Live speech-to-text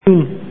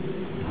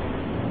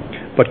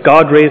But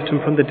God raised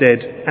him from the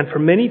dead, and for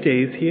many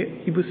days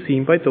he was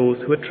seen by those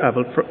who had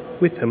travelled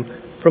with him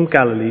from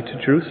Galilee to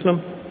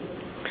Jerusalem.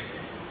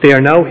 They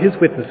are now his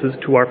witnesses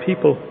to our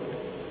people.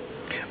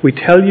 We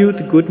tell you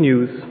the good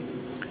news.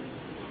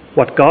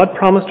 What God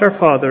promised our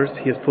fathers,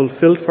 he has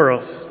fulfilled for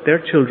us, their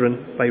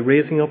children, by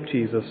raising up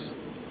Jesus.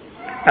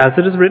 As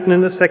it is written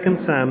in the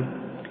 2nd Psalm,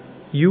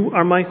 "You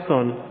are my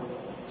son,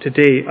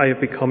 today I have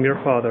become your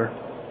father."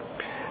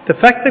 The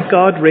fact that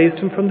God raised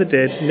him from the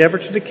dead, never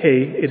to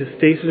decay, it is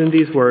stated in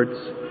these words,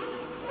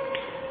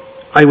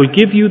 "I will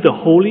give you the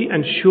holy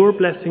and sure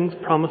blessings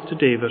promised to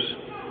David."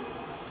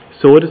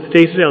 So it is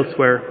stated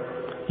elsewhere,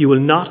 "You will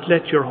not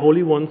let your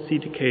Holy One see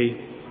decay."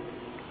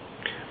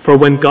 For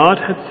when David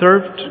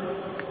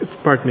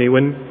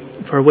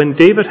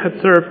had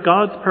served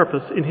God's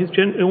purpose in his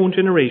own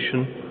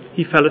generation,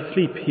 he fell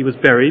asleep. He was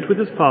buried with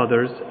his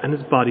fathers, and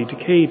his body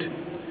decayed.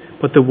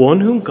 But the one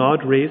whom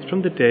God raised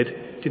from the dead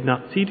did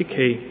not see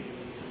decay.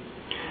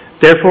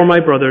 Therefore, my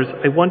brothers,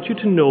 I want you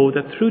to know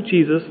that through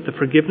Jesus the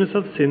forgiveness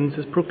of sins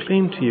is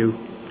proclaimed to you.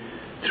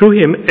 Through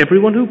him,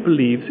 everyone who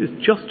believes is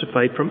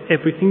justified from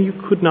everything you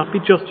could not be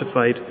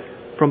justified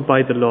from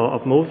by the law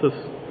of Moses.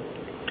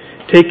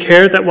 Take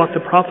care that what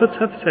the prophets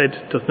have said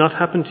does not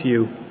happen to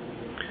you.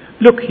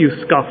 Look, you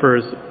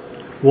scoffers,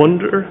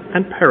 wonder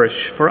and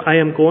perish, for I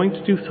am going to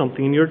do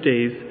something in your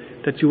days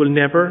that you would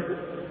never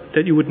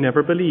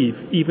believe,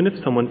 even if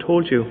someone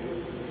told you.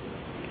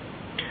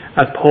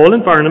 As Paul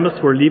and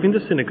Barnabas were leaving the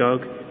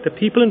synagogue, the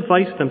people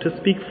invited them to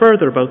speak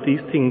further about these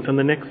things on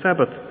the next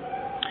Sabbath.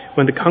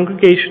 When the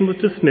congregation was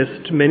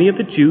dismissed, many of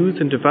the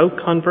Jews and devout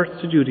converts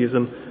to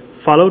Judaism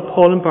followed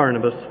Paul and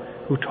Barnabas,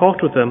 who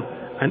talked with them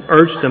and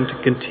urged them to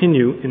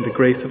continue in the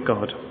grace of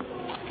God.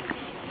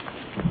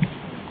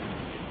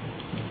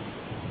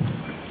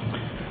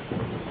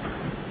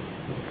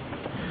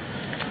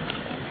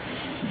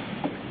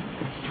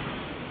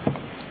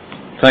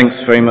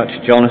 Thanks very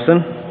much,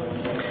 Jonathan.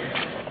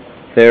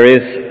 There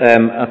is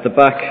at the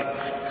back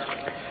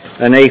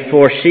an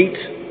A4 sheet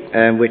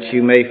which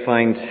you may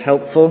find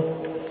helpful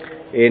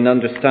in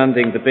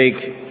understanding the big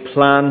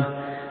plan.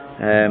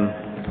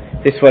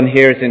 This one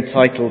here is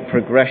entitled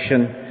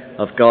Progression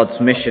of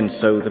God's Mission,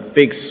 so the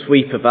big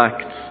sweep of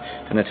Acts,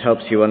 and it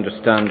helps you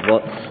understand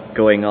what's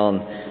going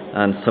on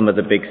and some of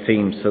the big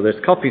themes. So there's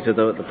copies of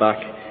those at the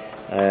back.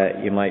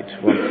 You might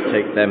want to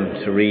take them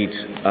to read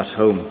at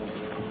home.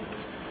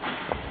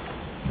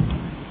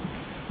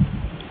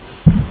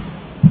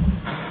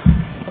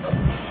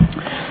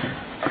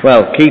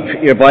 Well, keep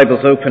your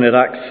Bibles open at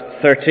Acts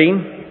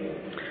 13.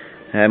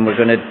 We're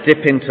going to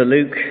dip into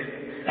Luke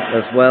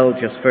as well,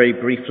 just very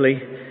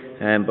briefly,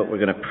 but we're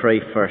going to pray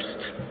first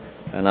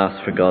and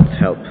ask for God's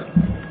help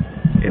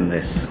in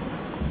this.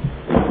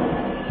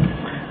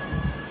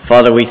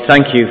 Father, we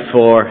thank you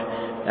for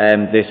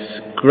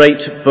this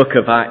great book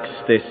of Acts,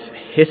 this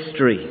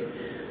history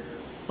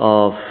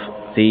of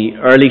the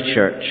early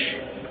church,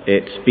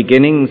 its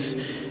beginnings,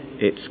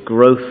 its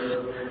growth,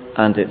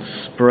 and its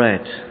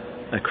spread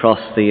across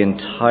the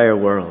entire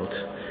world.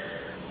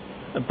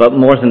 But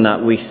more than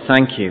that, we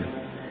thank you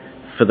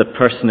for the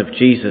person of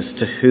Jesus,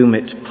 to whom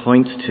it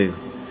points to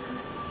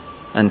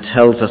and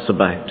tells us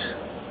about.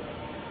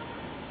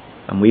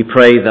 And we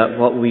pray that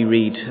what we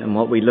read and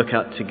what we look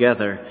at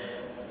together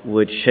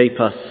would shape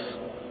us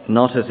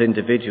not as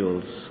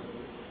individuals,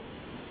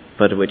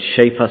 but it would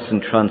shape us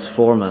and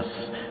transform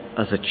us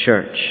as a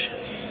church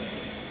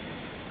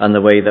and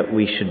the way that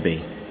we should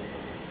be.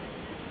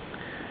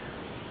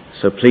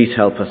 So please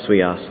help us, we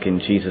ask,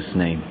 in Jesus'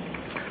 name.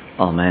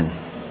 Amen.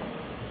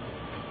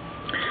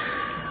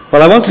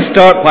 Well, I want to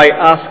start by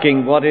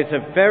asking what is a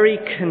very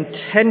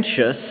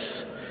contentious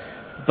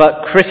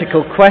but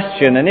critical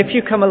question. And if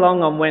you come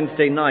along on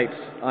Wednesday nights,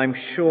 I'm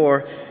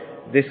sure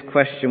this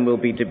question will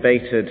be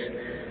debated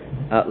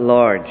at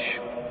large.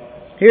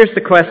 Here's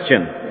the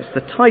question. It's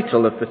the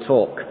title of the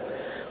talk.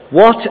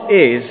 What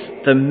is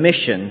the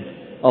mission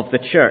of the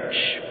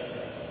church?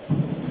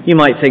 You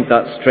might think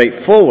that's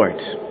straightforward.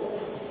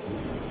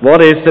 What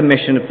is the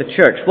mission of the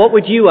church? What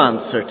would you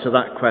answer to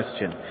that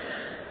question?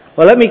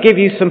 Well, let me give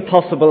you some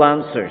possible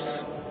answers.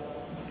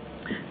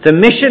 The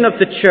mission of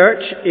the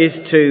church is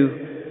to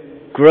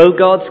grow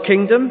God's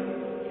kingdom,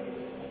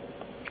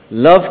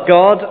 love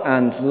God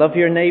and love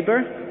your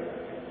neighbour.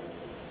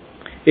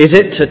 Is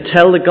it to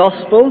tell the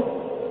gospel,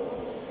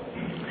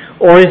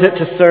 or is it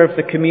to serve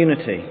the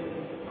community?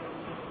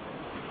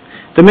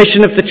 The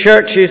mission of the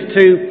church is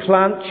to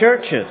plant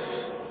churches,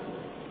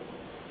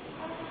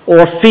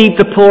 or feed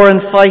the poor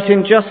and fight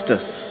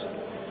injustice,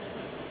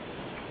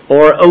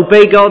 or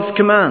obey God's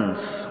commands.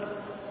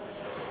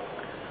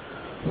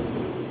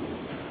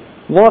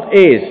 What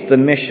is the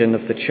mission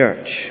of the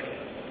church?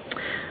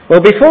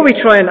 Well, before we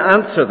try and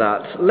answer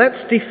that,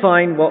 let's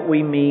define what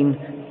we mean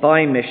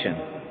by mission.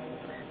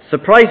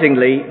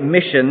 Surprisingly,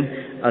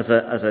 mission as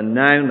a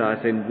noun,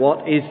 as in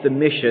what is the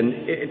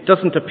mission, it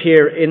doesn't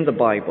appear in the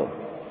Bible.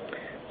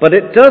 But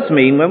it does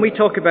mean, when we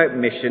talk about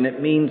mission, it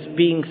means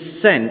being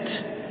sent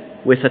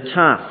with a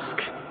task.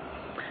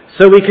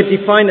 So we could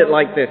define it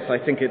like this.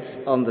 I think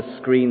it's on the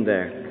screen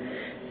there.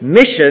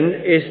 Mission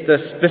is the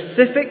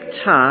specific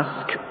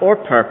task or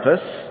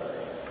purpose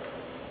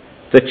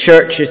the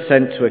church is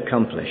sent to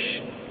accomplish.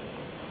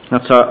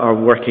 That's our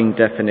working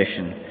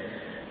definition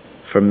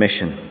for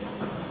mission.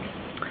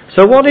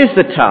 So what is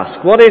the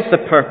task? What is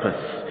the purpose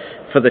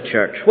for the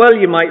church? Well,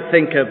 you might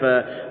think of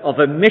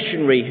a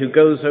missionary who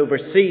goes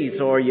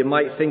overseas, or you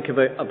might think of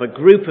a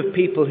group of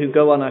people who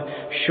go on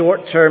a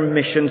short-term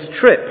missions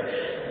trip.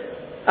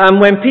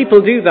 And when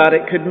people do that,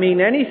 it could mean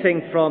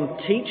anything from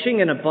teaching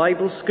in a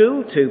Bible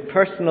school to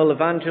personal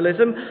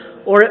evangelism,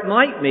 or it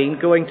might mean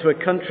going to a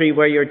country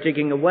where you're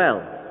digging a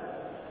well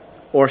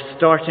or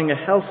starting a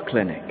health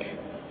clinic.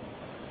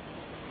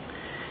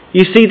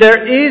 You see,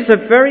 there is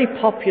a very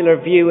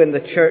popular view in the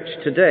church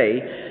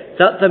today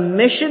that the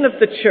mission of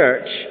the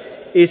church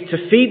is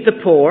to feed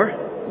the poor,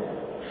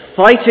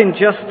 fight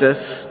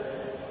injustice,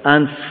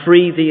 and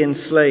free the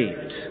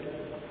enslaved.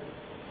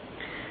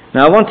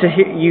 Now, I want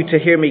you to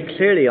hear me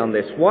clearly on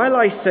this. While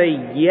I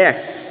say yes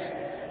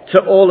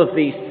to all of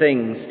these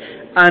things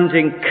and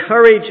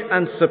encourage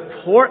and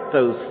support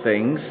those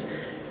things,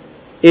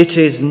 it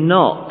is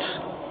not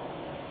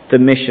the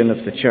mission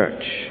of the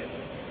church.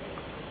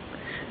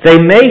 They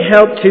may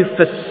help to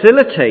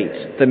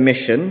facilitate the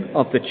mission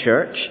of the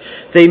church.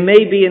 They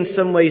may be in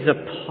some ways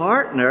a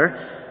partner,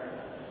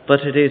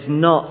 but it is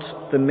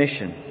not the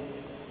mission.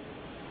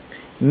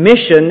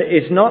 Mission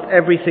is not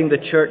everything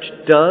the church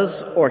does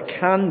or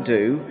can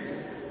do,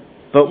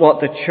 but what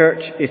the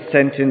church is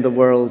sent in the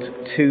world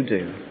to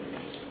do.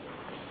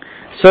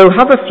 So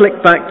have a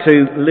flick back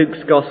to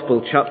Luke's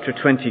Gospel, chapter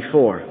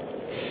 24.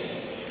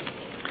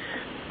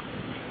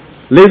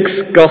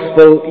 Luke's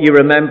Gospel, you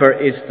remember,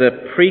 is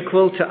the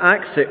prequel to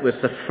Acts. It was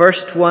the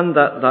first one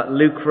that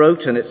Luke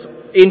wrote, and it's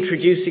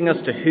introducing us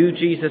to who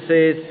Jesus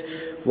is,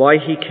 why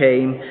he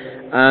came,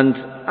 and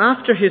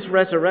after his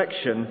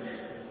resurrection,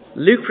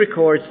 Luke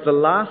records the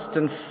last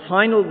and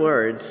final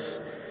words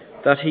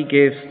that he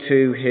gives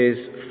to his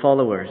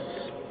followers.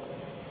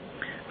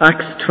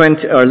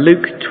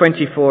 Luke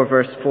 24,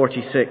 verse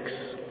 46.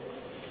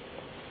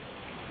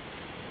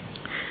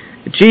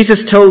 Jesus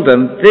told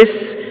them,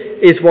 "This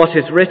is what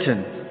is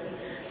written.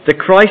 The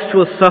Christ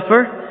will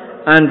suffer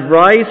and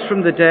rise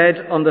from the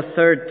dead on the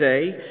third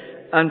day,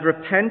 and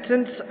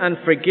repentance and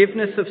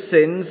forgiveness of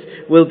sins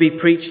will be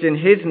preached in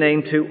his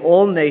name to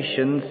all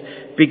nations,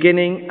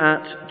 beginning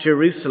at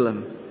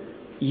Jerusalem.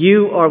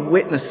 You are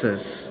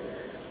witnesses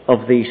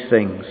of these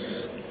things."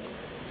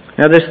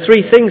 Now there's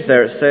three things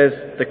there. It says,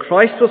 the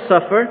Christ will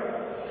suffer,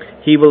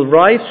 he will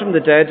rise from the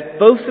dead.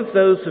 Both of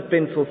those have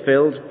been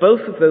fulfilled.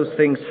 Both of those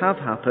things have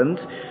happened.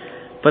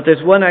 But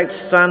there's one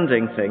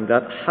outstanding thing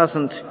that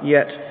hasn't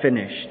yet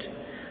finished.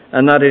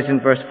 And that is in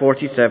verse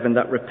 47,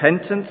 that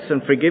repentance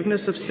and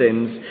forgiveness of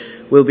sins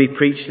will be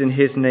preached in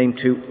his name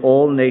to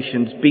all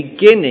nations,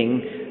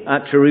 beginning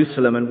at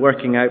Jerusalem and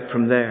working out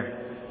from there.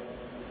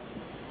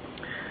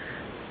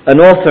 An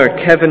author,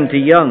 Kevin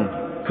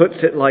DeYoung,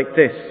 puts it like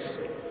this.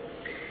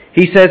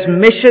 He says,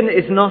 mission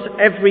is not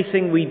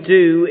everything we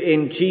do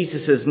in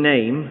Jesus'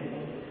 name,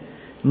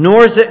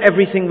 nor is it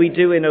everything we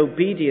do in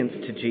obedience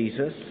to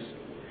Jesus.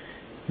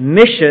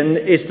 Mission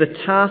is the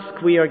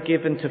task we are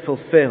given to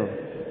fulfill.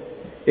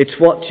 It's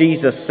what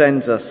Jesus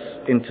sends us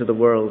into the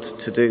world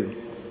to do.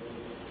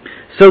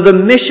 So the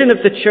mission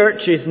of the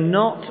church is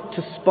not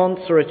to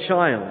sponsor a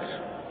child.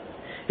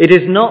 It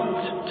is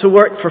not to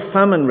work for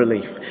famine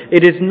relief.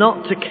 It is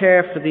not to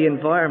care for the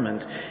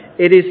environment.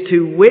 It is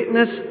to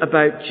witness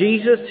about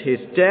Jesus, his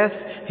death,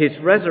 his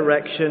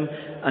resurrection,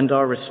 and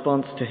our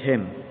response to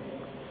him.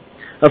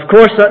 Of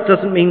course, that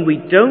doesn't mean we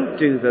don't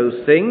do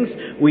those things.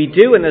 We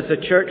do, and as a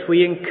church,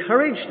 we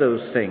encourage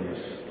those things.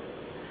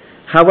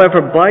 However,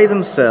 by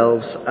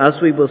themselves,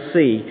 as we will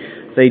see,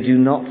 they do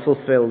not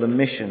fulfill the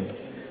mission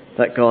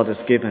that God has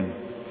given.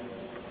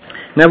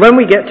 Now, when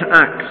we get to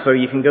Acts, so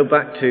you can go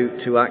back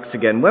to Acts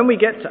again. When we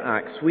get to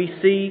Acts, we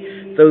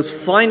see those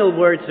final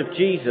words of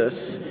Jesus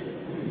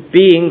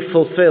being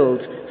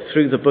fulfilled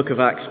through the book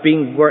of Acts,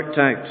 being worked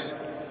out.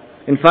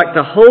 In fact,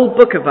 the whole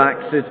book of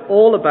Acts is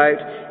all about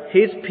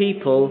his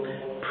people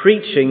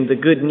preaching the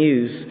good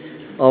news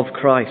of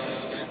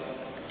Christ.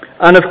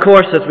 And of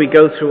course, as we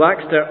go through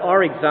Acts, there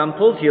are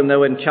examples. You'll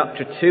know in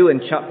chapter 2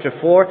 and chapter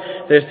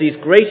 4, there's these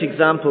great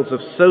examples of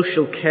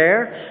social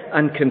care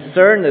and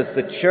concern as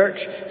the church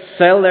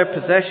sell their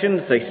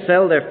possessions, they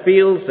sell their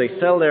fields, they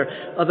sell their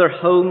other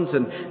homes,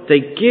 and they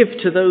give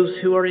to those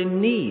who are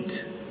in need.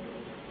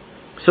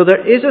 So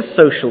there is a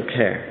social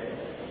care.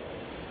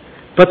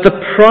 But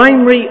the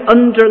primary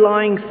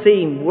underlying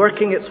theme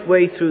working its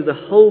way through the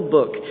whole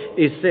book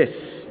is this.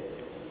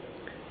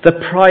 The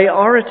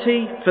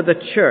priority for the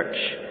church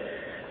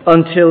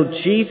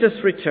until Jesus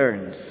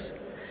returns,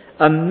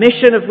 a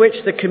mission of which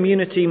the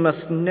community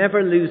must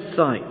never lose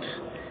sight,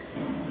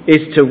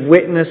 is to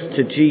witness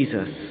to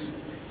Jesus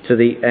to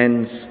the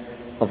ends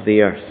of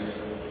the earth.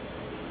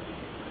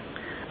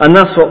 And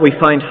that's what we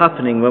find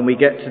happening when we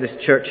get to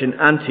this church in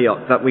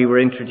Antioch that we were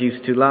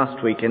introduced to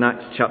last week in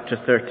Acts chapter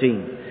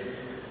 13.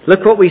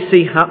 Look what we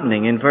see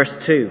happening in verse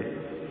 2.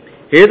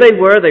 Here they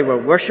were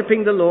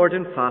worshipping the Lord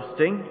and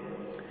fasting,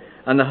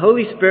 and the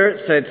Holy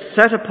Spirit said,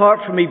 "Set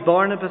apart for me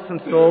Barnabas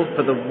and Saul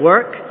for the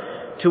work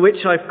to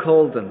which I've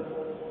called them."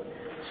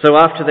 So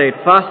after they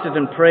had fasted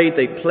and prayed,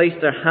 they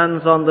placed their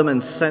hands on them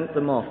and sent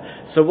them off.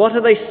 So what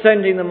are they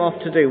sending them off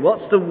to do?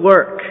 What's the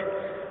work?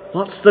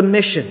 What's the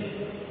mission?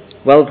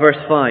 Well, verse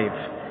 5.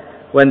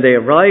 When they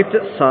arrived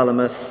at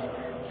Salamis,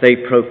 they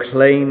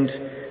proclaimed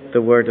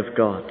the word of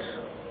God.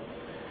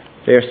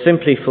 They are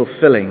simply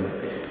fulfilling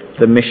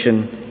the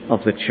mission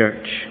of the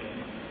church.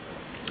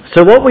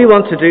 So what we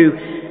want to do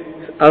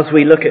as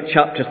we look at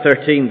chapter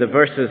 13, the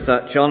verses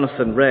that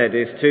Jonathan read,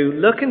 is to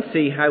look and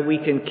see how we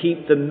can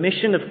keep the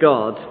mission of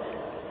God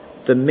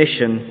the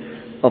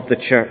mission of the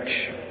church.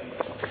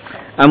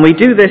 And we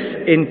do this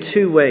in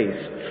two ways.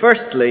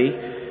 Firstly,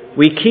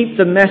 we keep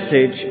the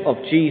message of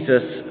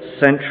Jesus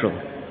central.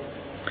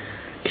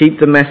 Keep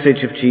the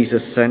message of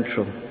Jesus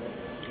central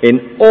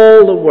in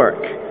all the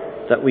work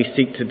that we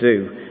seek to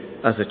do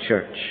as a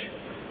church.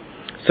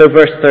 So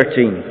verse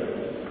 13.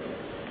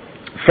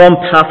 From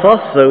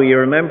Paphos, so you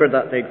remember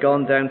that they'd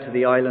gone down to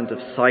the island of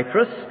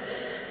Cyprus.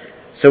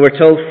 So we're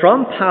told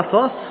from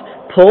Paphos,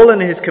 Paul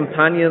and his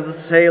companions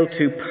sailed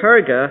to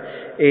Perga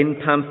in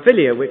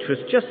Pamphylia, which was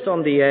just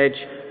on the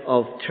edge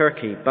of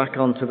Turkey, back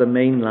onto the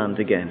mainland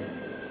again,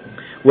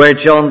 where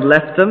John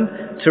left them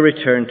to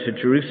return to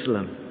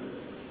Jerusalem.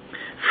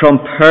 From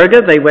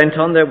Perga, they went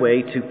on their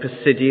way to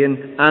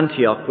Pisidian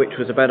Antioch, which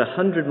was about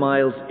 100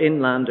 miles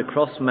inland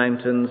across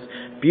mountains,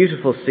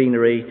 beautiful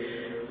scenery,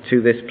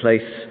 to this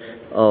place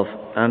of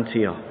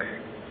Antioch,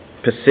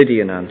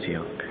 Pisidian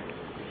Antioch.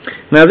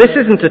 Now, this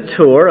isn't a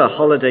tour, a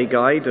holiday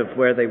guide of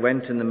where they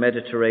went in the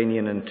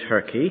Mediterranean and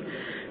Turkey.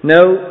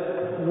 No,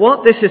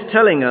 what this is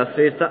telling us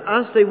is that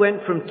as they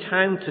went from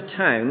town to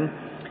town,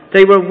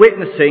 they were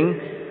witnessing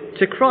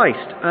to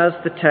Christ, as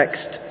the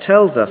text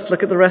tells us.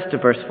 Look at the rest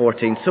of verse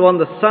 14. So on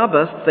the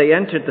Sabbath, they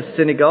entered the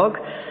synagogue,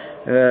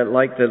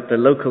 like the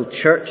local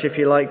church, if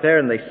you like, there,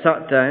 and they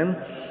sat down.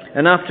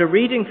 And after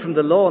reading from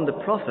the law and the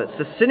prophets,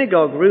 the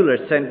synagogue ruler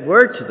sent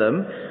word to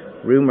them.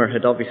 Rumour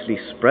had obviously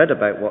spread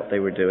about what they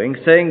were doing,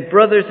 saying,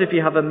 "Brothers, if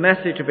you have a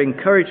message of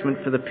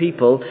encouragement for the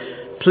people,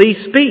 please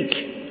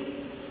speak."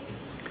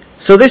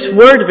 So this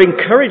word of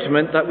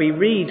encouragement that we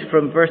read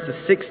from verses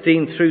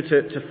 16 through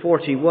to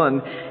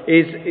 41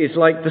 is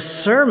like the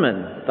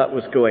sermon that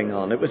was going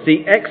on. It was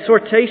the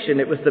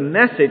exhortation, it was the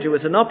message, it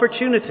was an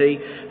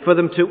opportunity for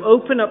them to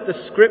open up the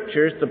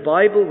scriptures, the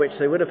Bible, which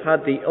they would have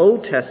had the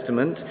Old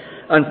Testament,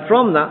 and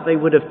from that they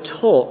would have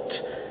taught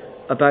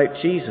about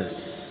Jesus,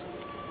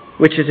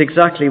 which is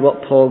exactly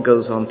what Paul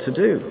goes on to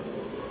do.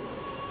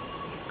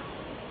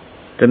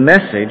 The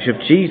message of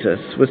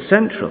Jesus was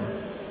central.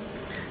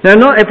 Now,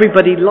 not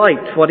everybody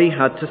liked what he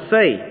had to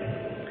say.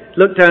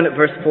 Look down at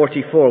verse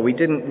 44. We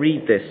didn't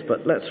read this,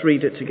 but let's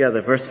read it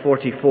together. Verse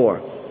 44.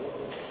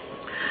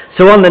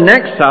 So on the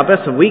next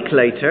Sabbath, a week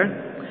later,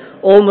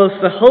 almost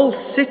the whole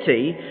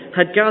city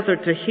had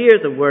gathered to hear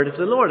the word of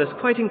the Lord. It's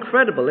quite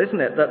incredible,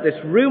 isn't it, that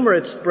this rumour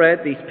had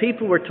spread, these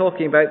people were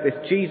talking about this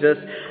Jesus,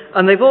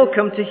 and they've all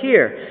come to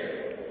hear.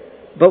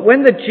 But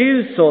when the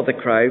Jews saw the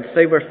crowds,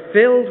 they were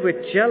filled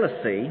with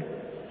jealousy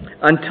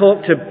and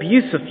talked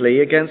abusively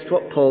against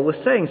what Paul was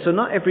saying. So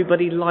not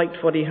everybody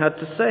liked what he had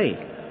to say.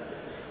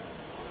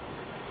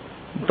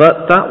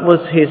 But that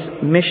was his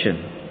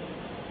mission.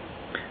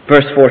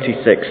 Verse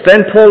 46.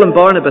 Then Paul and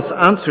Barnabas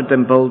answered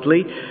them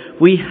boldly,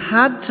 "We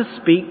had to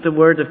speak the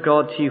word of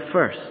God to you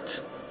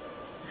first.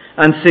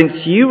 And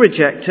since you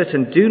reject it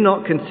and do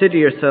not consider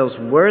yourselves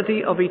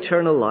worthy of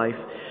eternal life,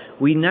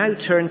 we now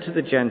turn to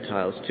the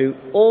Gentiles, to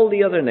all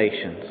the other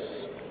nations,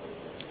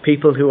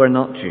 people who are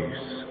not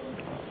Jews.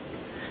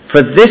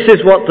 For this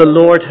is what the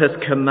Lord has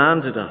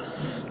commanded us.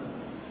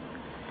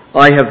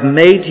 I have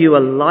made you a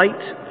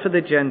light for the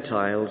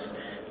Gentiles,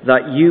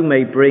 that you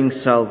may bring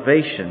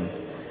salvation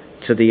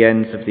to the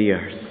ends of the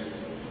earth."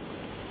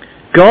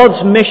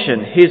 God's mission,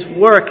 his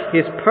work,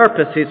 his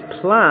purpose, his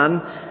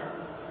plan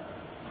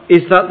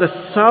is that the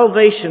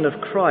salvation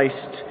of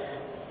Christ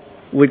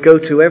would go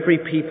to every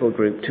people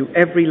group, to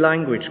every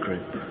language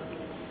group.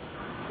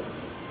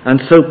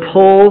 And so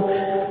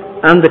Paul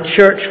and the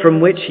church from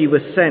which he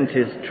was sent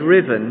is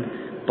driven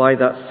by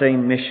that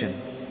same mission.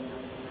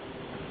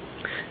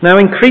 Now,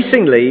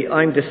 increasingly,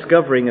 I'm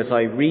discovering as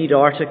I read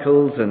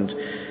articles and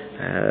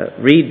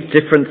read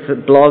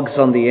different blogs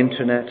on the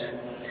internet,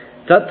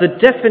 that the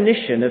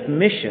definition of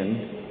mission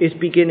is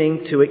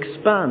beginning to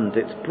expand.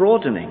 It's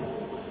broadening.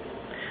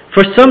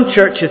 For some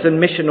churches and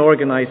mission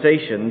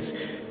organizations,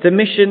 the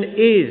mission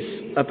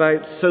is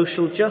about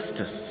social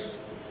justice,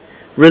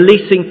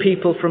 releasing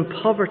people from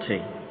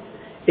poverty,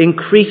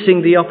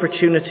 increasing the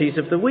opportunities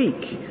of the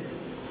weak.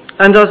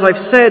 And as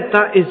I've said,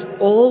 that is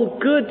all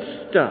good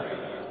stuff.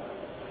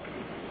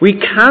 We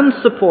can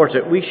support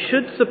it. We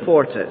should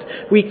support it.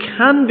 We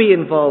can be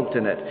involved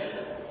in it.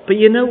 But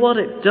you know what?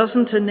 It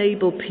doesn't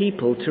enable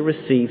people to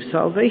receive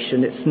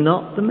salvation. It's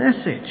not the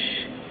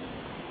message.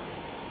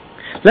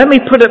 Let me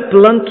put it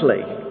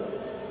bluntly.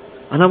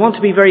 And I want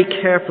to be very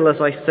careful as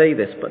I say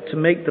this, but to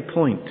make the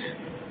point.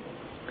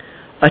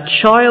 A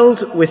child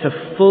with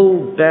a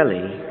full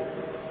belly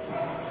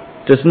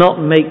does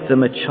not make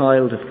them a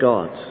child of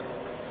God.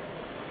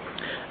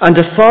 And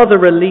a father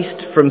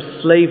released from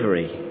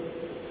slavery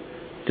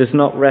does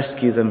not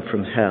rescue them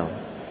from hell.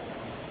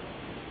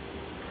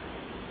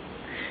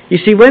 You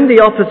see, when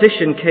the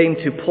opposition came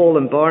to Paul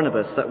and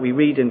Barnabas that we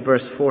read in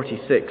verse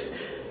 46,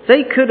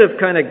 they could have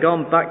kind of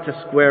gone back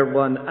to square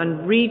one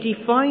and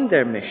redefined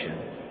their mission.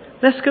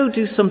 Let's go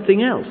do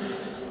something else.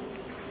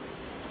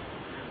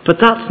 But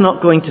that's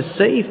not going to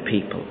save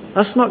people.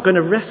 That's not going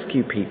to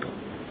rescue people.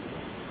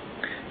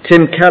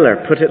 Tim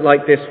Keller put it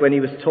like this when he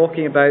was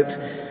talking about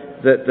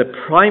the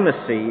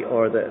primacy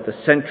or the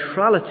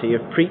centrality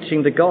of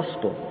preaching the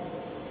gospel.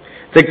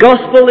 The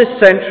gospel is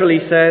central, he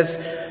says,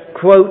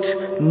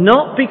 quote,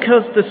 not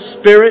because the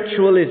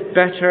spiritual is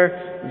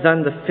better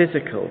than the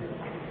physical,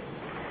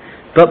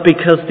 but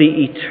because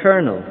the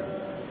eternal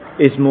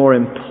is more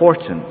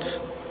important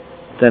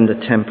than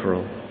the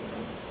temporal.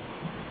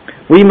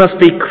 We must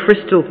be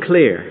crystal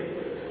clear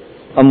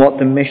on what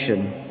the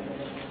mission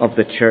of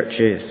the church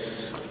is.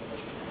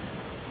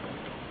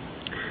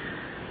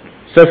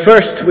 So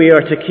first, we are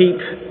to keep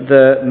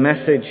the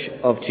message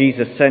of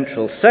Jesus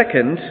central.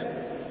 Second,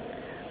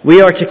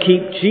 we are to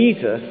keep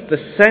Jesus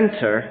the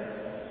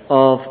center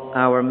of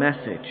our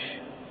message.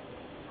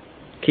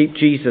 Keep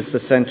Jesus the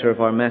center of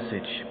our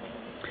message.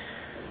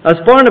 As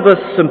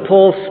Barnabas and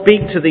Paul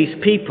speak to these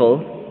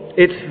people,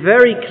 it's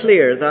very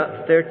clear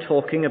that they're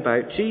talking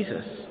about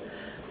Jesus.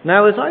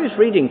 Now, as I was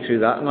reading through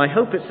that, and I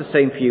hope it's the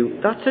same for you,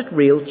 that's a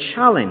real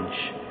challenge.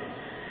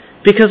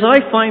 Because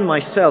I find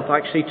myself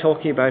actually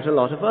talking about a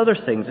lot of other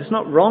things. It's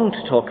not wrong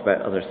to talk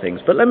about other things,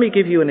 but let me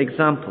give you an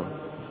example.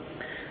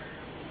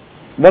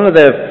 One of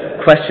the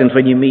questions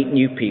when you meet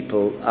new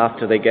people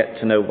after they get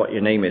to know what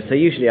your name is, they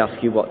usually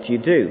ask you, what do you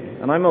do?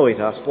 And I'm always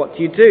asked, what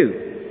do you do?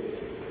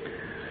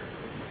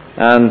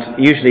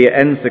 And usually it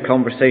ends the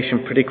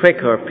conversation pretty quick,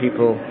 or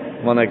people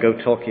want to go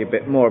talking a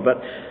bit more.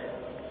 But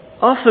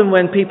often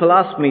when people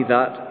ask me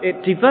that,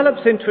 it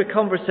develops into a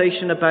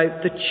conversation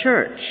about the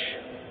church,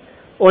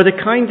 or the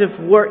kind of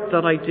work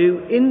that I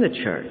do in the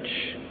church.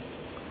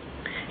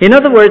 In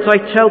other words,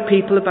 I tell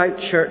people about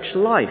church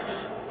life,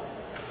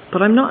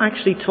 but I'm not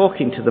actually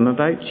talking to them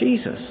about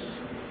Jesus.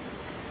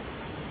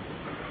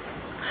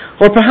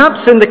 Or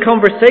perhaps in the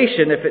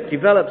conversation, if it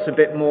develops a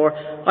bit more,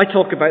 I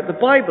talk about the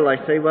Bible. I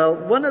say, well,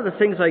 one of the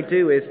things I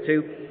do is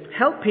to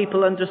help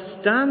people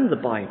understand the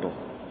Bible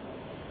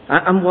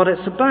and what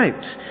it's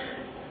about.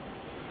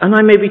 And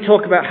I maybe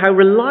talk about how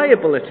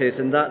reliable it is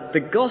and that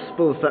the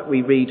Gospels that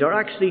we read are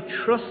actually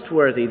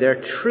trustworthy.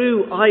 They're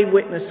true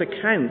eyewitness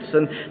accounts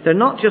and they're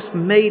not just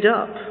made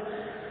up.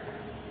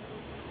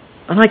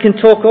 And I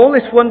can talk all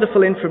this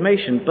wonderful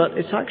information, but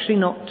it's actually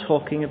not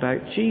talking about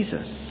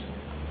Jesus.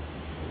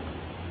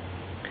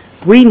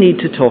 We need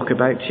to talk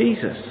about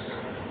Jesus.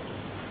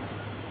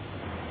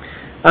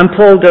 And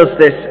Paul does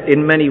this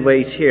in many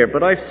ways here,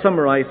 but I've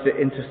summarized it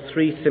into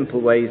 3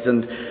 simple ways,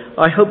 and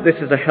I hope this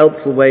is a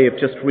helpful way of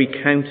just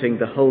recounting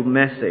the whole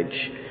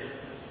message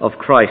of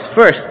Christ.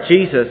 First,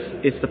 Jesus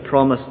is the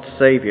promised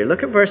Saviour.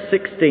 Look at verse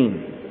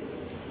 17.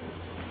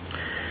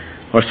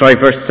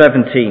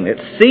 It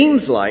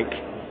seems like,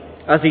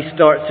 as he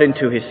starts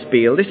into his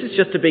spiel, this is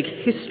just a big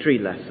history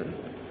lesson,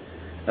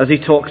 as he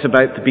talks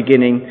about the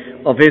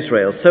beginning of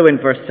Israel. So in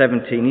verse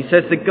 17 he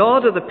says, the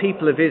God of the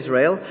people of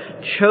Israel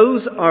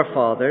chose our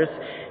fathers.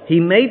 He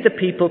made the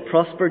people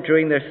prosper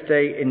during their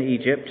stay in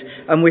Egypt,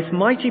 and with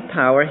mighty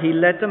power he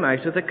led them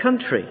out of the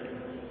country.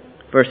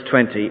 Verse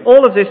 20,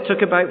 all of this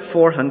took about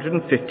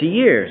 450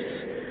 years.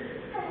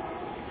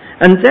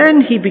 And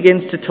then he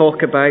begins to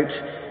talk about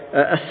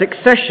a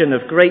succession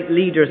of great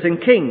leaders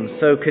and kings.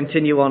 So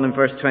continue on in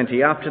verse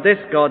 20. After this,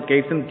 God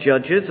gave them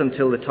judges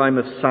until the time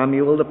of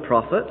Samuel the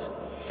prophet.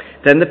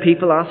 Then the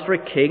people asked for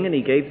a king, and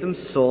he gave them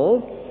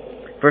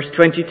Saul. Verse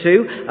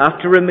 22,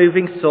 after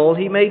removing Saul,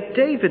 he made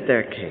David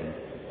their king.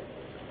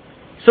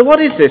 So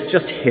what is this?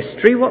 Just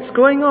history? What's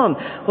going on?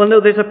 Well,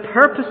 no, there's a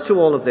purpose to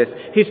all of this.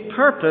 His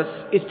purpose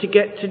is to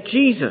get to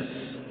Jesus.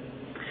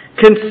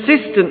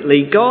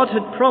 Consistently, God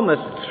had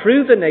promised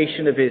through the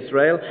nation of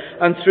Israel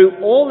and through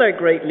all their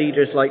great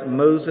leaders like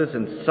Moses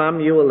and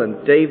Samuel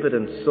and David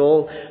and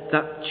Saul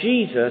that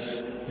Jesus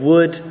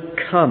would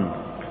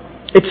come.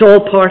 It's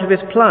all part of his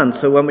plan.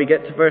 So when we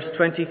get to verse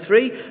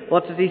 23,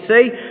 what does he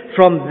say?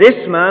 From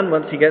this man,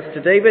 once he gets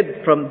to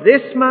David, from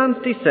this man's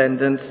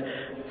descendants,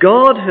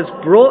 God has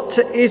brought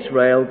to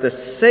Israel the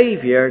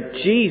Saviour,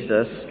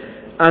 Jesus,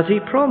 as he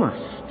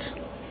promised.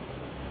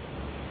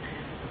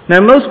 Now,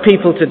 most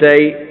people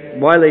today,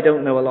 while they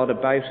don't know a lot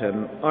about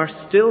him, are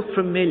still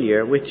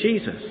familiar with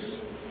Jesus.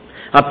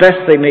 At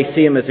best, they may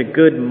see him as a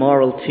good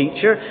moral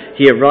teacher.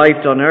 He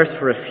arrived on earth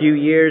for a few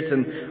years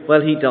and,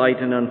 well, he died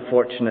an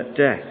unfortunate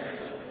death.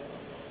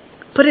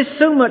 But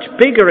it's so much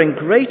bigger and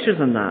greater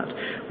than that.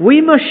 We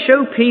must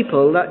show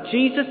people that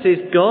Jesus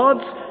is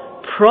God's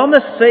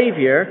promised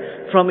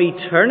Saviour from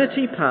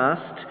eternity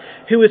past,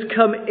 who has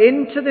come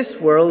into this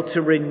world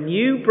to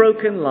renew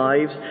broken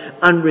lives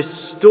and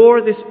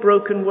restore this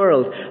broken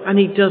world. And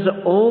he does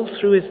it all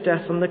through his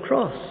death on the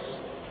cross.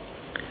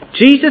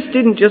 Jesus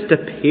didn't just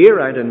appear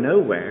out of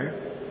nowhere.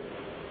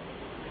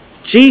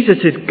 Jesus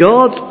is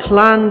God's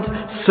planned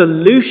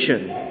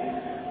solution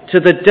to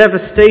the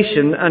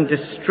devastation and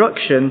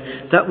destruction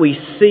that we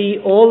see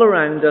all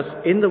around us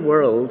in the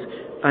world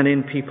and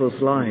in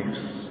people's lives.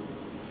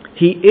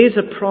 He is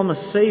a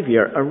promised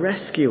Saviour, a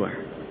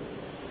rescuer,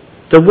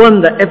 the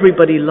one that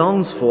everybody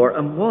longs for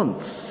and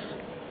wants.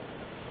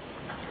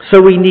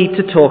 So we need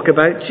to talk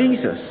about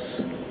Jesus.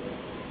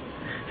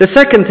 The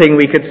second thing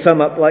we could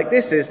sum up like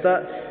this is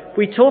that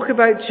we talk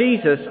about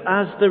Jesus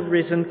as the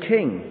risen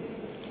King.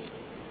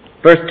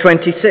 Verse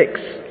 26.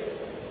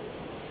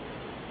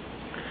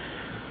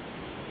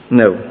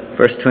 No,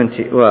 verse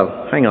 20.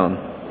 Well, hang on.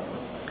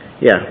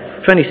 Yeah,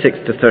 26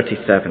 to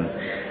 37.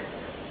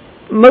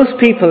 Most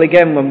people,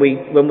 again, when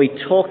we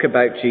talk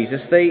about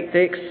Jesus, they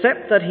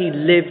accept that he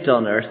lived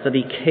on earth, that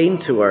he came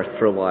to earth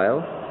for a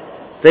while.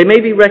 They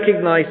maybe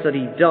recognize that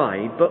he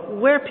died, but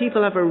where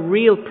people have a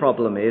real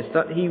problem is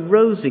that he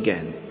rose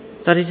again,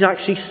 that he's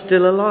actually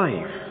still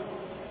alive.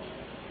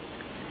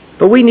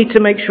 But we need to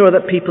make sure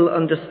that people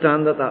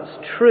understand that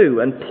that's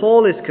true, and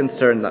Paul is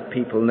concerned that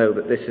people know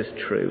that this is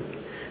true.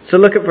 So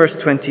look at verse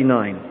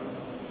 29.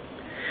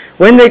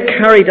 When they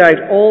carried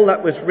out all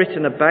that was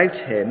written about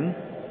him,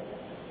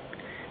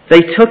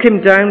 they took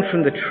him down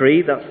from the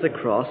tree, that's the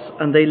cross,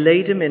 and they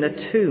laid him in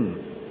a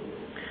tomb.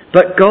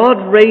 But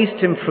God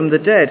raised him from the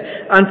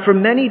dead, and for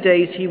many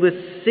days he was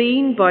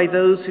seen by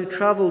those who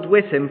travelled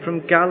with him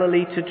from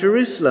Galilee to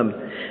Jerusalem.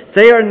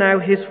 They are now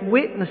his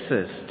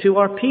witnesses to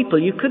our people.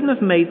 You couldn't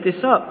have made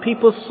this up.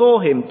 People saw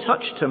him,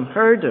 touched him,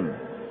 heard him.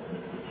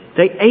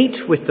 They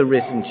ate with the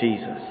risen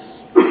Jesus.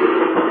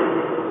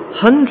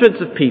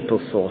 Hundreds of people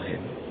saw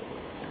him.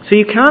 So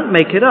you can't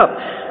make it up.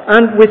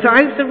 And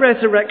without the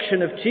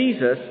resurrection of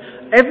Jesus,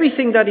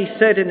 everything that he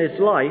said in his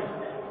life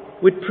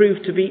would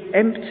prove to be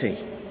empty.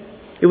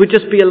 It would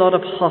just be a lot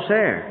of hot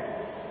air.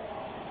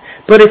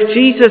 But if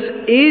Jesus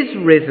is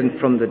risen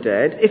from the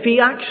dead, if he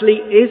actually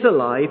is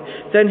alive,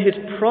 then his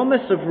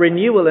promise of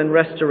renewal and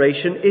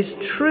restoration is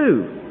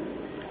true.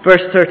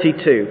 Verse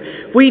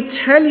 32, we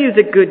tell you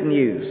the good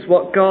news,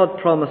 what God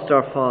promised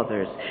our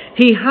fathers.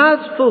 He has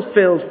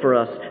fulfilled for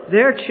us,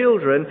 their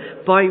children,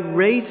 by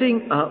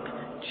raising up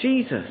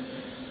Jesus.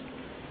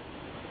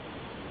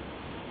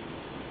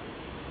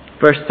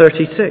 Verse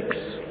 36,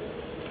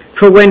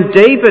 for when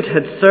David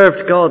had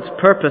served God's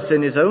purpose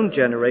in his own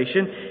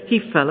generation, he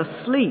fell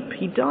asleep,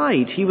 he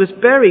died, he was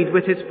buried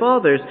with his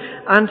fathers,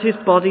 and his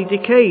body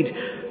decayed.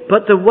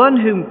 But the one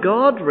whom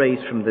God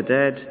raised from the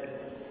dead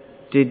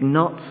did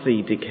not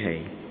see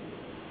decay.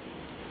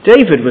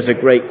 David was a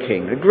great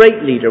king, a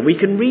great leader. We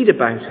can read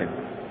about him.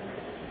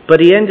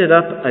 But he ended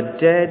up a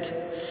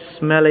dead,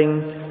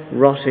 smelling,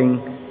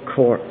 rotting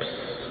corpse.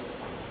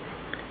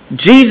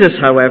 Jesus,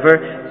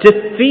 however,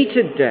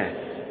 defeated death.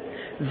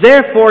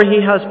 Therefore,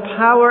 he has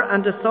power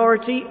and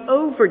authority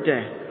over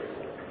death.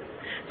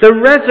 The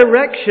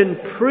resurrection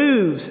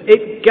proves,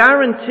 it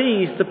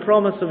guarantees the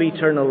promise of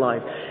eternal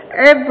life.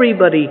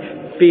 Everybody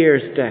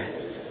fears death.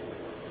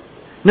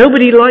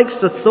 Nobody likes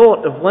the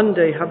thought of one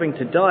day having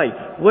to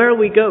die. Where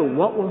we go,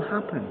 what will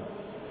happen?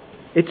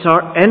 It's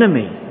our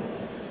enemy.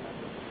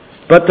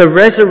 But the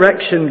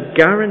resurrection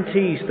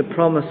guarantees the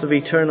promise of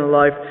eternal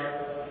life.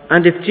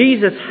 And if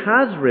Jesus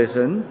has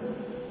risen,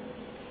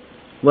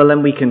 well,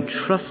 then we can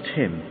trust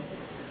him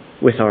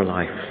with our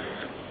life.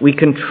 We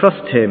can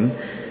trust him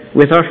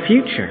with our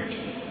future.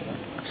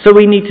 So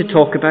we need to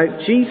talk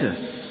about Jesus.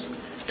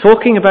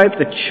 Talking about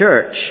the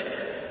church,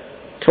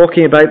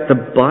 talking about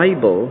the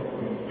Bible,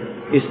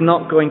 is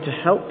not going to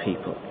help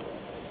people.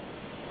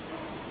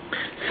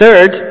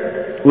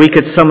 Third, we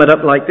could sum it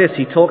up like this.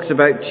 He talks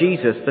about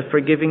Jesus, the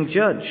forgiving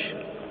judge.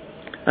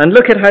 And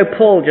look at how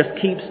Paul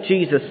just keeps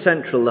Jesus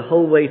central the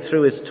whole way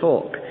through his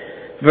talk.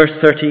 Verse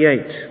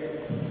 38.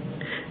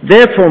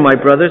 Therefore, my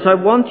brothers, I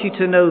want you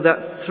to know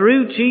that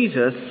through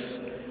Jesus,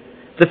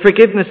 the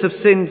forgiveness of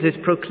sins is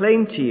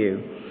proclaimed to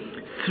you.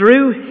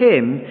 Through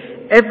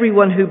him,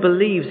 everyone who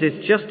believes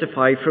is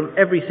justified from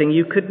everything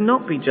you could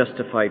not be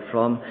justified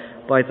from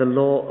by the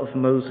law of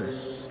Moses.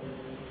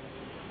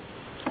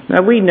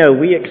 Now we know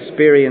we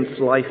experience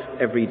life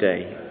every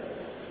day.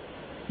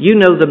 You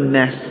know the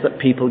mess that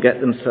people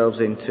get themselves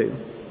into,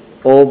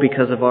 all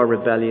because of our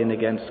rebellion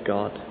against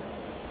God.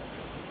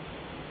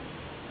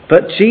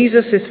 But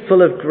Jesus is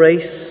full of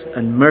grace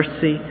and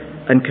mercy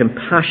and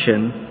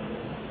compassion,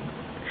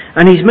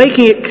 and he's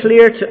making it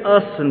clear to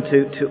us and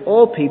to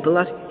all people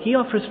that he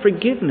offers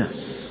forgiveness.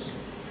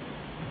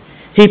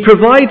 He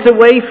provides a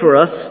way for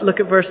us, look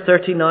at verse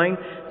 39,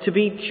 to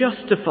be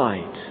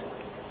justified.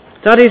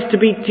 That is, to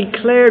be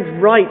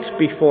declared right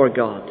before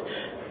God.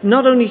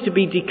 Not only to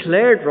be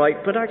declared right,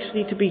 but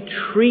actually to be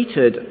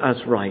treated as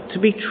right, to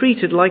be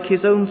treated like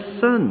his own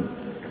son.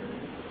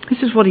 This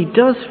is what he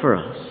does for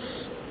us.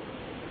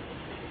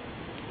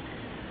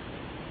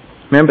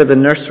 Remember the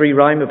nursery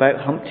rhyme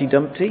about Humpty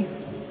Dumpty?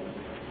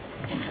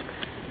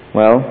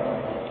 Well,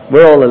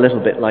 we're all a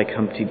little bit like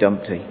Humpty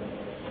Dumpty.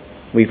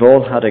 We've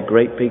all had a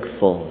great big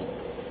fall.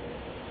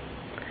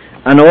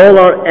 And all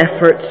our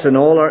efforts and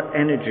all our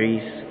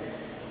energies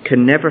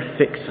can never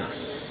fix us.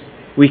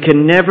 We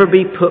can never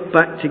be put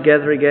back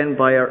together again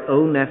by our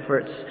own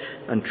efforts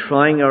and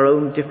trying our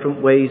own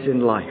different ways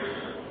in life.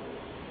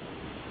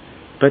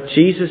 But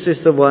Jesus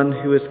is the one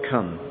who has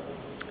come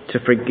to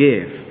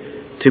forgive,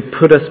 to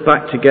put us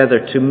back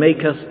together, to make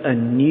us a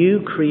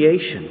new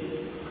creation,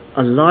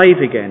 alive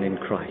again in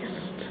Christ.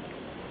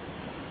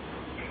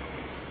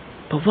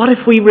 But what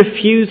if we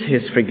refuse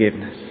his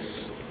forgiveness?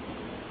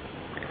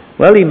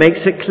 Well, he makes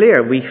it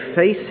clear. We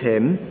face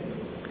him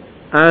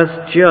as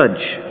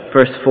judge.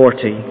 Verse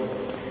 40.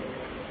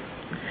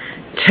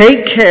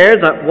 Take care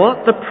that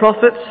what the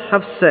prophets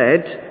have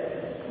said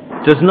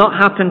does not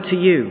happen to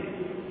you.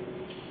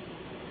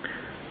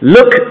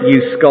 Look,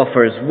 you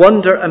scoffers,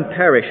 wonder and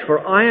perish,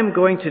 for I am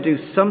going to do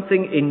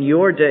something in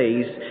your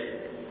days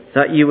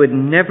that you would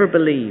never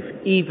believe,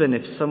 even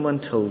if someone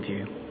told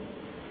you.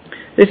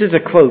 This is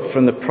a quote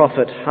from the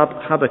prophet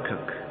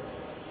Habakkuk.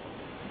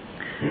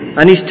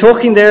 And he's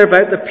talking there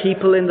about the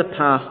people in the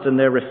past and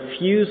their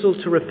refusal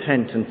to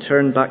repent and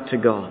turn back to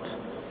God.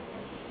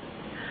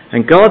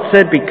 And God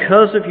said,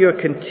 because of your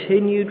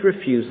continued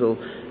refusal,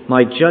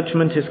 my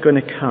judgment is going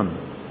to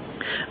come.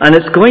 And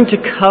it's going to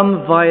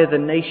come via the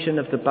nation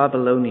of the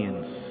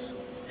Babylonians.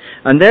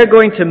 And they're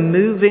going to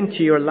move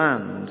into your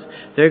land.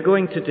 They're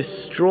going to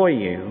destroy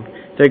you.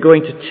 They're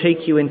going to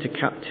take you into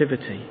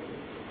captivity.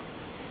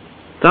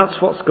 That's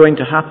what's going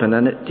to happen,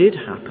 and it did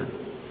happen.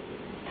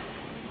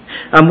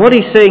 And what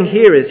he's saying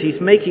here is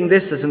he's making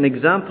this as an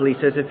example. He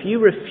says, if you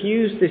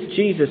refuse this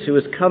Jesus who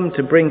has come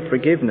to bring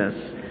forgiveness,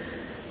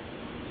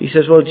 he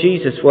says, well,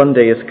 Jesus one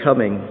day is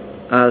coming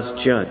as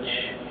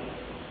judge.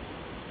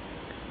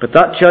 But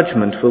that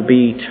judgment will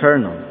be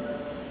eternal.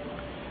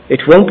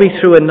 It won't be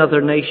through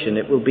another nation.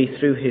 It will be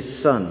through his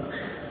Son.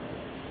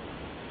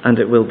 And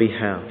it will be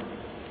hell.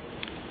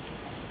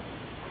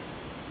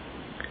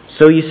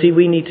 So you see,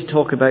 we need to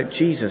talk about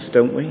Jesus,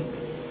 don't we?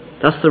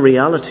 That's the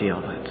reality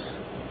of it.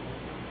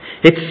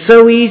 It's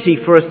so easy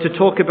for us to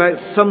talk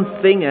about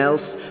something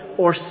else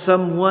or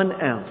someone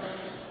else.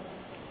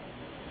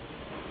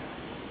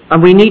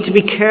 And we need to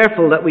be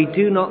careful that we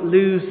do not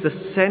lose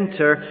the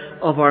center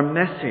of our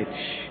message.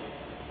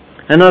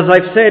 And as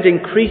I've said,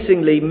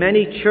 increasingly,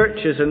 many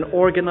churches and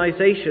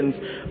organizations,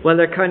 well,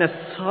 they're kind of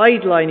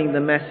sidelining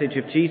the message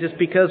of Jesus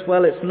because,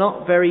 well, it's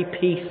not very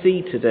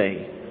PC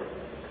today.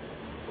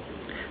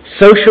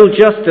 Social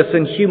justice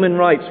and human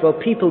rights, well,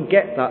 people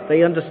get that,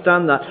 they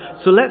understand that.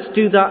 So let's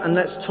do that and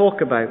let's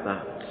talk about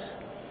that.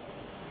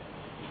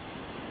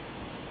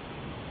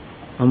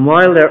 And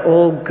while they're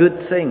all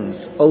good things,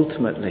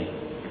 ultimately,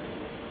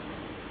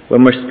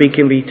 when we're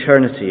speaking of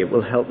eternity, it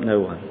will help no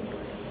one.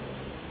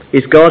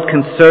 Is God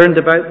concerned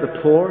about the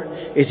poor?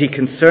 Is he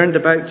concerned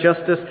about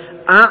justice?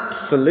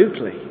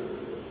 Absolutely.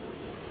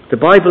 The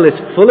Bible is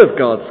full of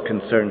God's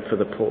concern for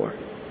the poor.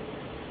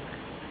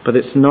 But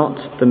it's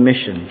not the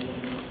mission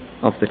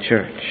of the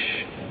church.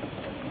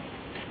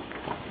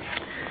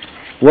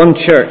 One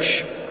church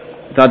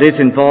that is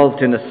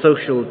involved in a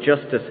social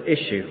justice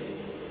issue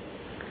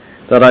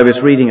that I was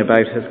reading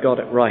about has got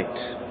it right.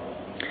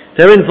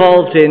 They're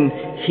involved in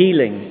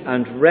healing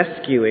and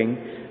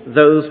rescuing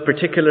those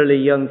particularly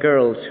young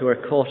girls who are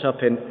caught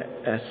up in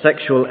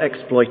sexual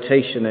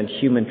exploitation and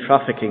human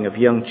trafficking of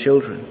young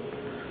children.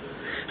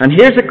 And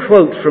here's a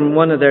quote from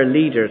one of their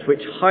leaders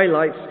which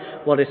highlights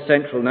what is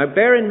central. Now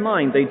bear in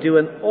mind they do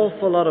an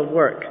awful lot of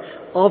work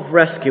of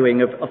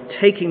rescuing, of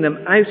taking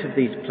them out of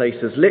these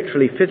places,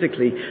 literally,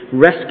 physically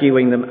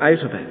rescuing them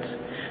out of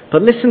it.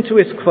 But listen to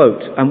his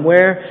quote and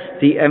where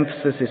the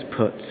emphasis is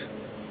put.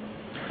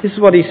 This is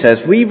what he says: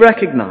 we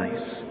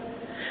recognize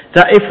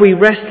that if we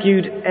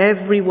rescued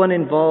everyone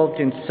involved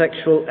in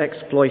sexual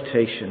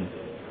exploitation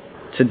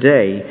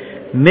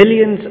today,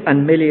 millions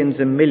and millions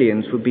and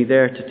millions would be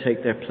there to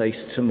take their place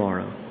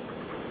tomorrow.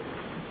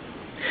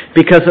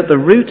 Because at the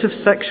root of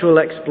sexual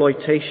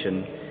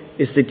exploitation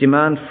is the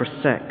demand for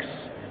sex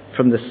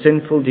from the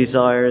sinful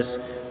desires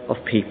of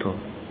people.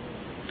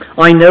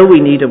 I know we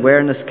need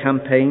awareness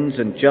campaigns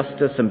and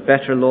justice and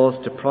better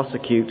laws to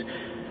prosecute,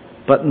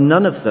 but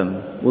none of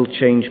them will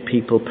change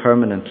people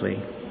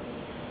permanently.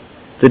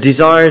 The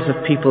desires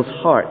of people's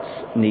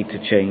hearts need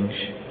to change.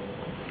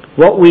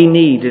 What we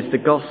need is the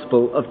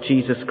gospel of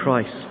Jesus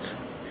Christ.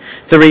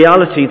 The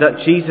reality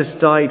that Jesus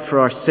died for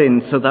our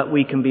sins so that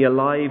we can be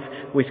alive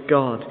with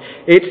God.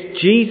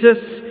 It's Jesus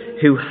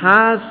who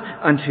has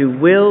and who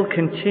will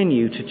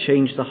continue to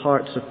change the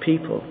hearts of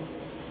people.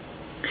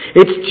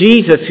 It's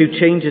Jesus who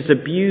changes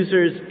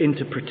abusers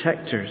into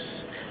protectors,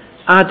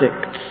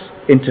 addicts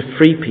into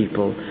free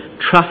people,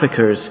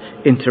 traffickers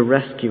into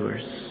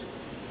rescuers.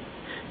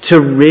 To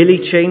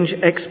really change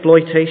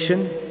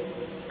exploitation,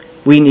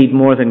 we need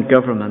more than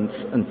governments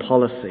and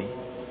policy.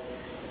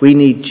 We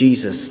need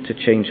Jesus to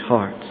change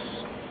hearts.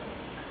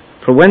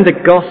 For when the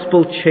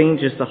gospel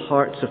changes the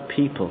hearts of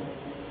people,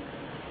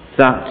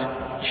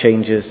 that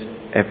changes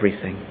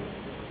everything.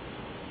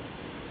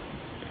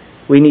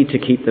 We need to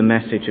keep the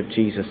message of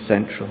Jesus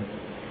central.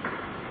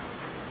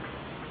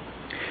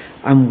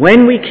 And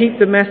when we keep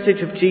the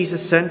message of Jesus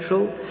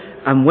central,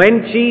 and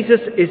when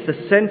Jesus is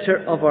the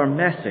center of our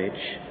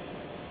message,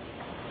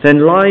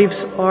 then lives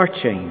are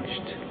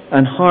changed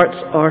and hearts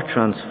are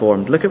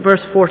transformed. Look at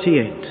verse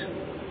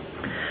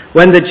 48.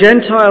 When the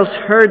Gentiles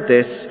heard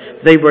this,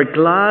 they were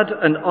glad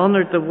and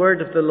honored the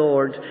word of the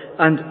Lord,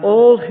 and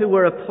all who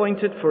were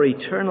appointed for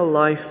eternal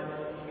life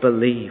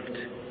believed.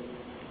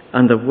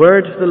 And the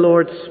word of the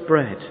Lord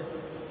spread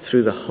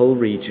through the whole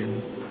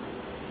region.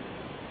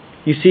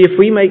 You see, if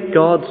we make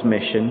God's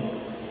mission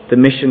the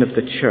mission of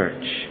the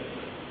church,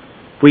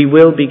 we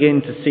will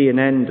begin to see an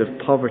end of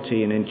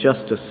poverty and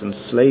injustice and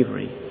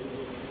slavery,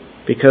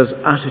 because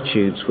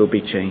attitudes will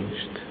be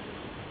changed.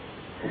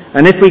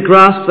 And if we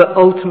grasp that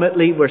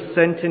ultimately we're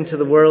sent into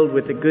the world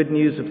with the good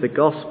news of the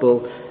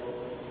gospel,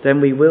 then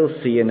we will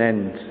see an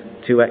end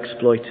to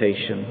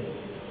exploitation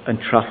and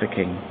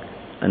trafficking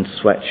and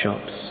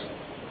sweatshops.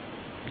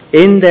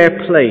 In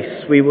their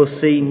place, we will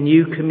see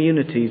new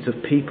communities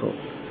of people,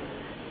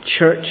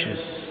 churches,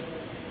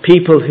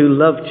 people who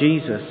love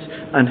Jesus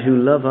and who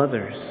love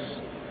others,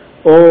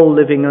 all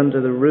living under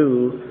the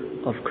rule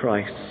of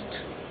Christ,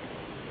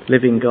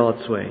 living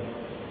God's way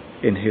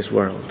in His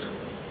world.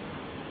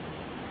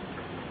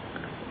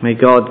 May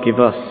God give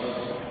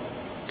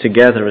us,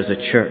 together as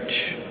a church,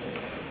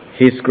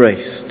 His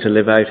grace to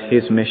live out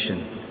His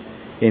mission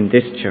in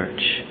this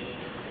church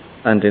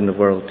and in the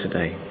world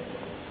today.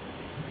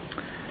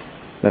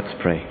 Let's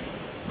pray.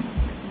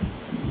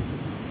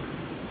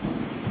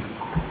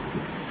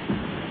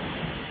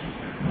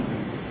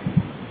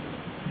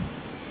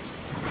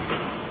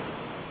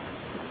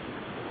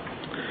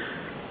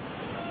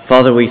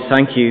 Father, we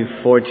thank you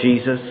for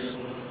Jesus.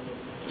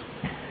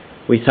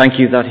 We thank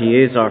you that He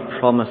is our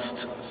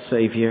promised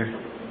Saviour,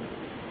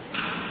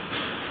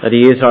 that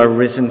He is our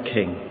risen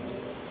King,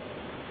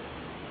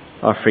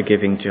 our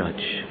forgiving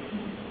Judge.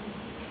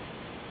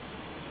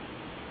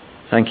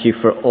 Thank you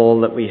for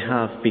all that we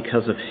have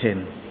because of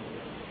Him,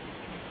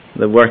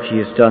 the work He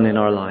has done in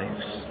our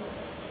lives.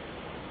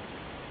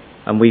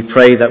 And we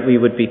pray that we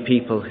would be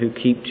people who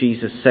keep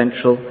Jesus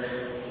central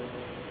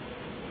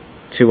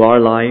to our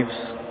lives,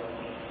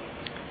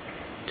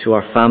 to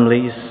our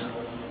families,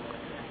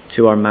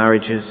 to our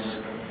marriages,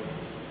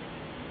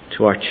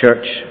 to our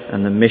church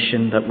and the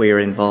mission that we are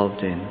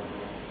involved in.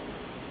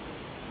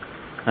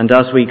 And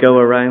as we go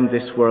around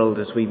this world,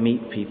 as we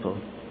meet people,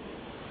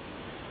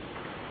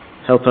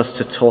 help us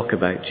to talk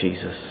about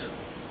Jesus.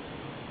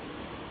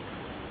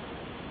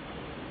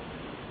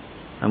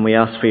 And we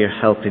ask for your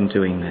help in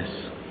doing this,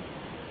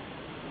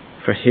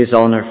 for His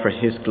honour, for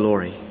His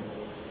glory,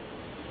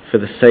 for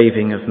the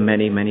saving of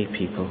many, many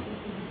people.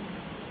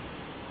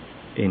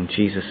 In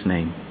Jesus'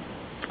 name,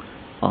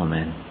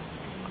 Amen.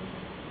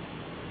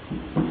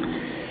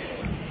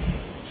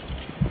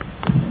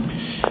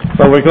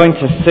 Well, we're going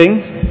to sing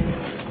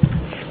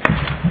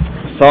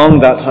a song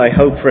that I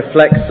hope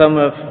reflects some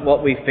of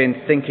what we've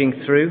been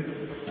thinking through.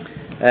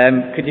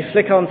 Could you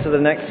flick on to the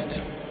next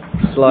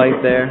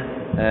slide there?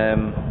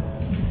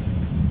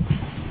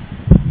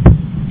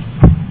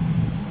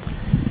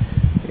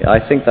 I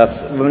think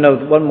that's... No,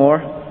 one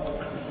more.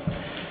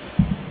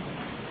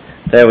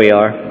 There we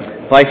are.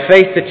 By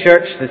faith the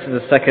church, this is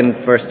the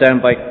second verse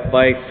down, by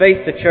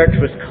faith the church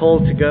was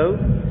called to go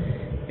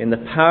in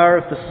the power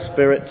of the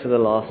Spirit to the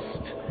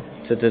lost,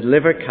 to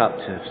deliver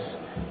captives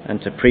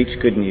and to preach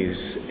good news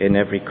in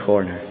every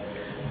corner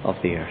of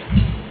the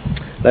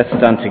earth. Let's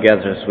stand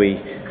together as we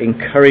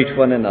encourage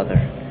one another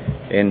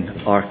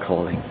in our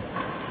calling.